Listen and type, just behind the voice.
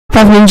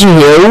Ninja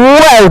here.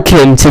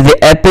 Welcome to the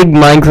epic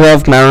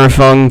Minecraft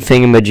marathon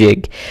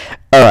thingamajig.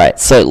 Alright,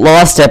 so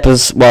last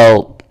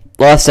episode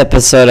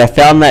I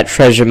found that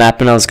treasure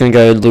map and I was gonna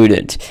go loot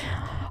it.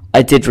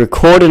 I did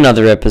record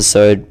another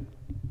episode,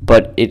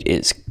 but it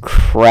is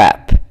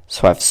crap.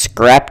 So I've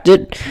scrapped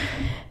it.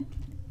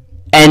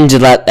 And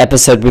that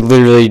episode we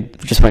literally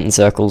just went in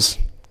circles.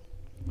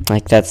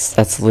 Like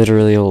that's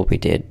literally all we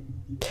did.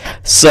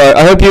 So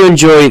I hope you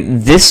enjoy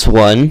this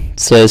one.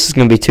 So this is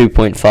gonna be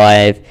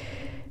 2.5.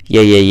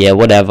 Yeah,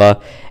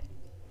 whatever.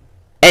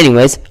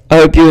 Anyways, I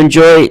hope you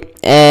enjoy,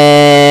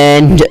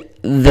 and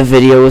the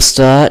video will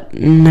start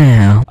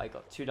now. I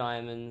got 2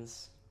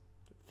 diamonds,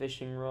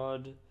 fishing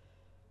rod,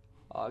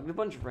 I got a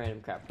bunch of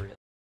random crap for it.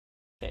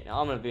 Okay, now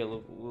I'm gonna be a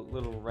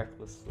little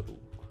reckless little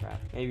crap.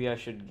 Maybe I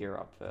should gear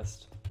up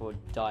first before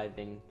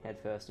diving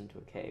headfirst into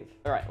a cave.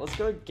 Alright, let's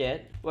go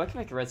get... Well, I can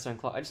make a redstone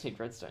clock. I just need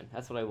redstone.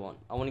 That's what I want.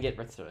 I want to get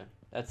redstone.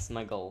 That's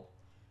my goal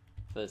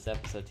for this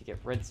episode, to get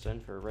redstone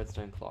for a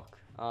redstone clock.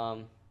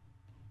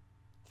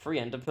 3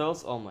 ender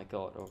pearls? Oh my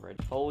god, already.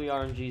 Holy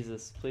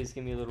RNGesus, please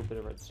give me a little bit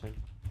of redstone.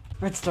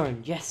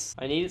 Redstone, yes!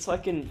 I need it so I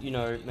can, you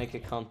know, make a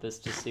compass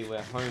to see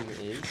where home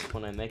is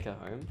when I make a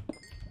home.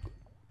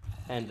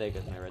 And there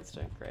goes my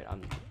redstone. Great,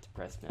 I'm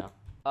depressed now.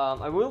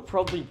 I will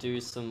probably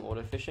do some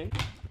auto fishing.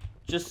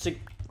 Just to,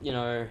 you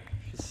know,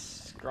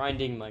 just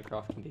grinding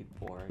Minecraft can be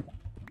boring.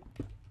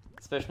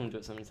 Especially when I do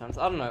it so many times.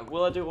 I don't know,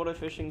 will I do auto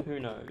fishing? Who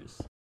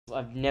knows?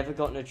 I've never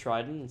gotten a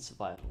trident in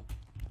survival.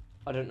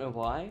 I don't know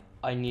why.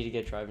 I need to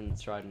get trident in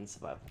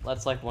survival.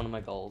 That's like one of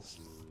my goals.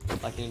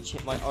 Like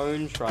my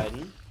own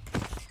trident.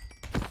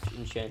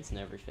 Enchants and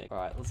everything.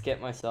 Alright, let's get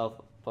myself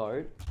a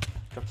boat.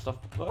 Drop stuff.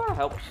 Oh,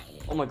 help.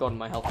 Oh my god,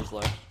 my health is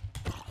low.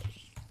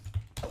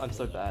 I'm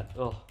so bad.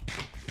 Ugh.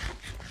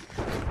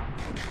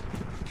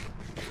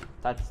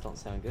 That does not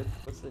sound good.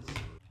 What's this?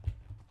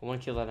 I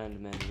want to kill that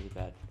enderman really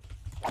bad.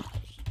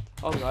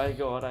 Oh my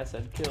god, I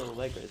said kill.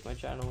 There goes my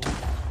channel.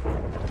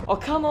 Oh,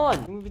 come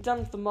on! We'll be done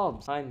with the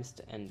mobs. Hi,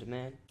 Mr.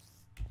 Enderman.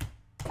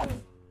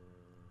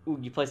 Ooh,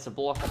 you placed a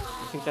block.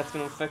 You think that's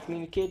gonna affect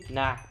me, kid?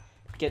 Nah.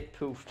 Get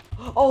poofed.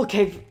 Oh,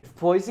 okay. If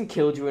poison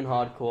killed you in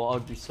hardcore,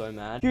 I'd be so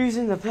mad.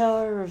 Using the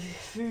power of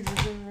food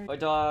regeneration. If I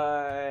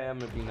die, I'm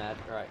gonna be mad.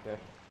 Alright, go.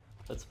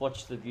 Let's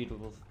watch the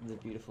beautiful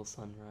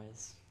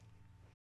sunrise.